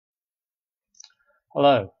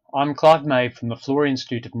Hello, I'm Clive from the Florey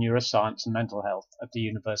Institute of Neuroscience and Mental Health at the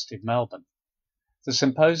University of Melbourne. The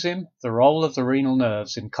Symposium, The Role of the Renal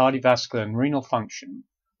Nerves in Cardiovascular and Renal Function,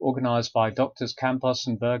 organised by Drs. Campos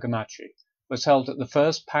and Bergamaschi, was held at the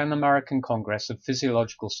first PanAmerican Congress of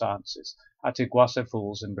Physiological Sciences at Iguassu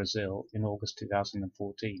Falls in Brazil in August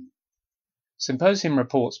 2014. Symposium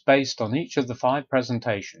reports based on each of the 5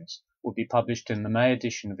 presentations will be published in the May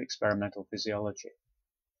edition of Experimental Physiology.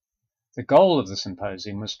 The goal of the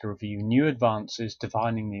symposium was to review new advances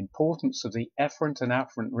defining the importance of the efferent and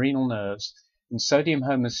afferent renal nerves in sodium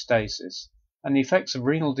homeostasis and the effects of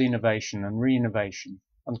renal denervation and reinnervation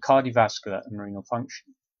on cardiovascular and renal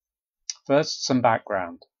function. First, some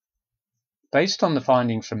background. Based on the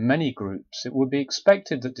findings from many groups, it would be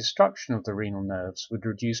expected that destruction of the renal nerves would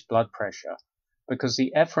reduce blood pressure because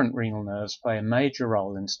the efferent renal nerves play a major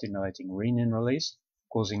role in stimulating renin release,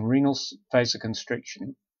 causing renal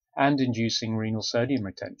vasoconstriction, and inducing renal sodium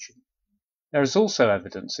retention. There is also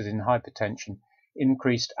evidence that in hypertension,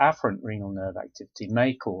 increased afferent renal nerve activity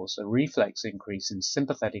may cause a reflex increase in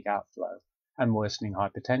sympathetic outflow and worsening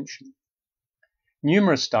hypertension.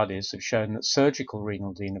 Numerous studies have shown that surgical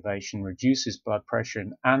renal denervation reduces blood pressure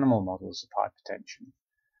in animal models of hypertension,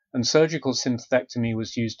 and surgical sympathectomy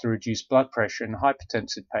was used to reduce blood pressure in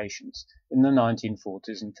hypertensive patients in the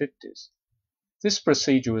 1940s and 50s. This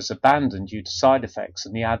procedure was abandoned due to side effects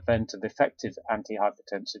and the advent of effective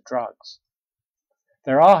antihypertensive drugs.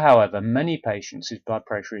 There are, however, many patients whose blood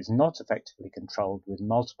pressure is not effectively controlled with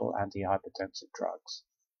multiple antihypertensive drugs.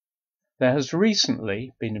 There has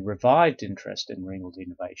recently been a revived interest in renal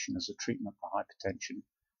denervation as a treatment for hypertension,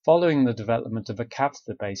 following the development of a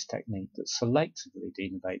catheter-based technique that selectively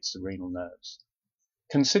denervates the renal nerves.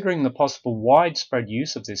 Considering the possible widespread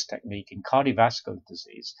use of this technique in cardiovascular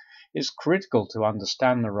disease, it's critical to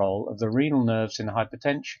understand the role of the renal nerves in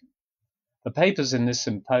hypertension. The papers in this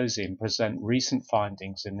symposium present recent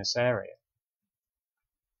findings in this area.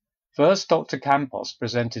 First, Dr. Campos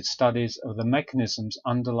presented studies of the mechanisms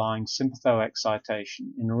underlying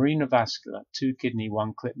sympathoexcitation in a renovascular 2-kidney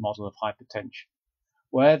 1-clip model of hypertension,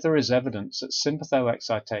 where there is evidence that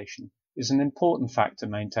sympathoexcitation is an important factor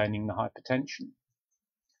maintaining the hypertension.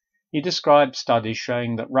 He described studies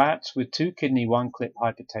showing that rats with 2-kidney 1-clip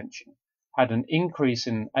hypertension had an increase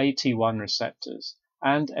in AT1 receptors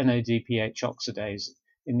and NADPH oxidase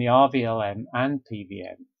in the RVLM and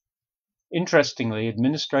PVM. Interestingly,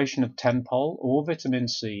 administration of Tempol or vitamin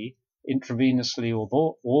C intravenously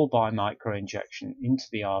or by microinjection into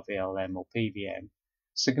the RVLM or PVM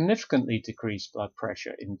significantly decreased blood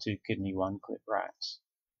pressure in 2-kidney 1-clip rats.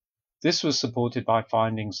 This was supported by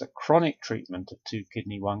findings that chronic treatment of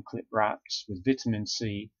 2-kidney 1-clip rats with vitamin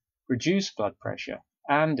C reduced blood pressure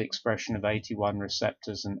and expression of AT1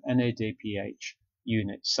 receptors and NADPH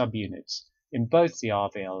subunits in both the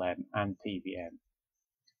RVLM and PVM.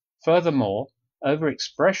 Furthermore,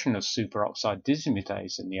 overexpression of superoxide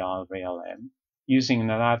dismutase in the RVLM using an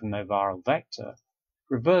adenoviral vector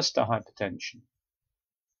reversed the hypertension.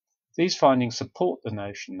 These findings support the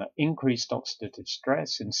notion that increased oxidative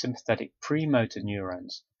stress in sympathetic premotor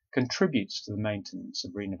neurons contributes to the maintenance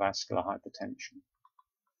of renovascular hypertension.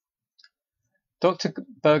 Dr.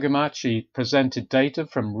 Bergamaschi presented data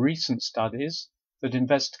from recent studies that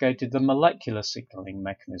investigated the molecular signaling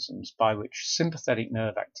mechanisms by which sympathetic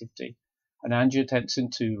nerve activity and angiotensin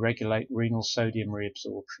II regulate renal sodium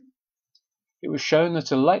reabsorption. It was shown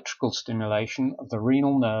that electrical stimulation of the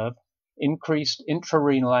renal nerve increased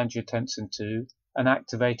intrarenal angiotensin II and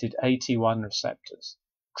activated AT1 receptors,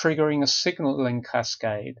 triggering a signaling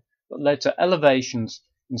cascade that led to elevations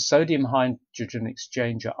in sodium hydrogen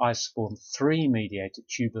exchanger isoform 3 mediated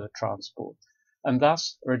tubular transport, and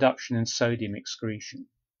thus a reduction in sodium excretion.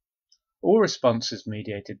 All responses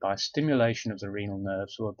mediated by stimulation of the renal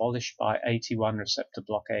nerves were abolished by AT1 receptor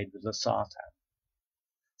blockade with losartan.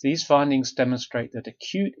 These findings demonstrate that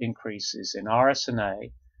acute increases in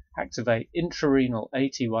RSNA activate intrarenal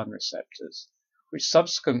AT1 receptors, which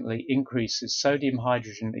subsequently increases sodium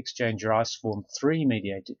hydrogen exchanger isoform 3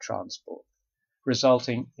 mediated transport,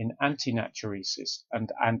 resulting in antinatriuresis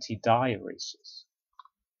and antidiuresis.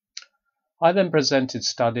 I then presented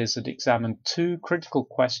studies that examined 2 critical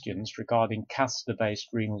questions regarding catheter-based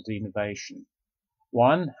renal denervation.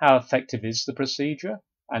 1, how effective is the procedure?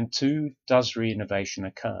 And 2, does reinnervation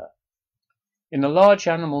occur? In a large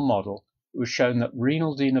animal model, it was shown that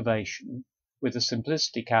renal denervation, with a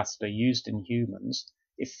simplicity catheter used in humans,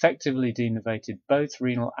 effectively denervated both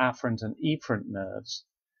renal afferent and efferent nerves,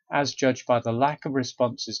 as judged by the lack of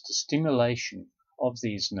responses to stimulation of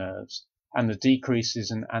these nerves and the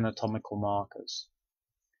decreases in anatomical markers.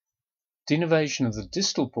 Denervation of the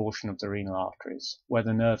distal portion of the renal arteries, where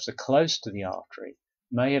the nerves are close to the artery,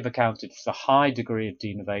 may have accounted for the high degree of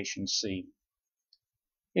denervation seen.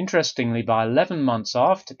 Interestingly, by 11 months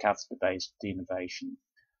after catheter-based denervation,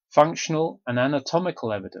 functional and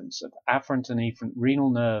anatomical evidence of afferent and efferent renal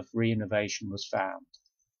nerve reinnervation was found.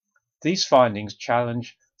 These findings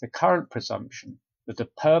challenge the current presumption that a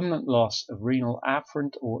permanent loss of renal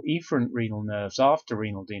afferent or efferent renal nerves after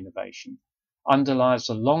renal denervation underlies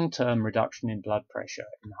a long-term reduction in blood pressure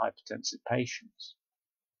in hypertensive patients.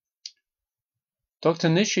 Dr.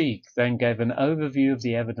 Nishi then gave an overview of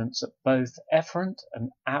the evidence that both efferent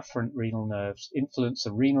and afferent renal nerves influence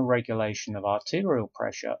the renal regulation of arterial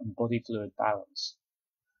pressure and body fluid balance.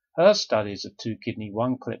 Her studies of 2-kidney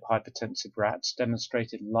 1-clip hypertensive rats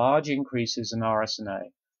demonstrated large increases in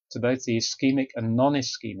RSNA to both the ischemic and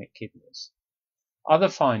non-ischemic kidneys. Other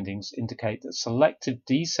findings indicate that selective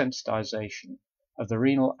desensitization of the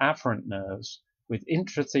renal afferent nerves with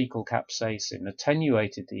intrathecal capsaicin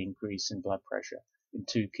attenuated the increase in blood pressure in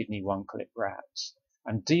 2-kidney 1-clip rats,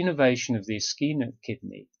 and denervation of the ischemic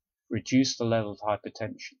kidney reduced the level of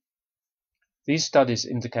hypertension. These studies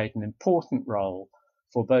indicate an important role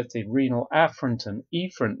for both the renal afferent and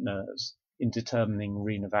efferent nerves in determining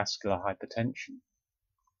renovascular hypertension.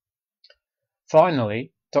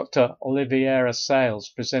 Finally, Dr. Oliveira Sales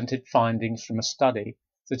presented findings from a study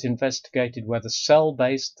that investigated whether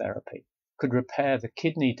cell-based therapy could repair the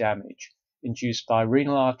kidney damage induced by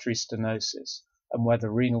renal artery stenosis and whether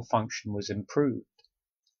renal function was improved.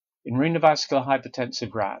 In renovascular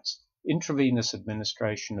hypertensive rats, intravenous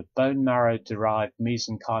administration of bone marrow-derived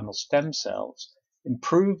mesenchymal stem cells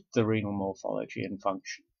improved the renal morphology and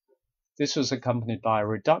function. This was accompanied by a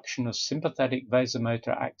reduction of sympathetic vasomotor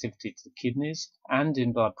activity to the kidneys and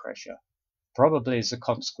in blood pressure, probably as a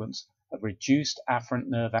consequence of reduced afferent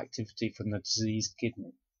nerve activity from the diseased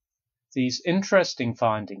kidney. These interesting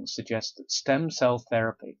findings suggest that stem cell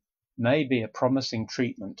therapy may be a promising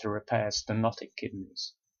treatment to repair stenotic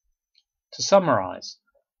kidneys. To summarize,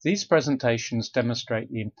 these presentations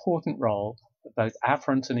demonstrate the important role of both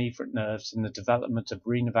afferent and efferent nerves in the development of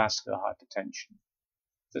renovascular hypertension,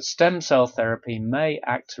 that stem cell therapy may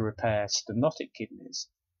act to repair stenotic kidneys,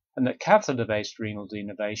 and that catheter-based renal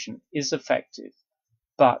denervation is effective,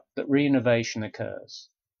 but that reinnervation occurs.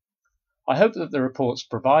 I hope that the reports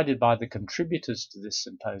provided by the contributors to this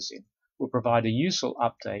symposium will provide a useful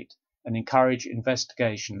update and encourage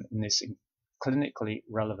investigation in this clinically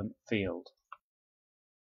relevant field.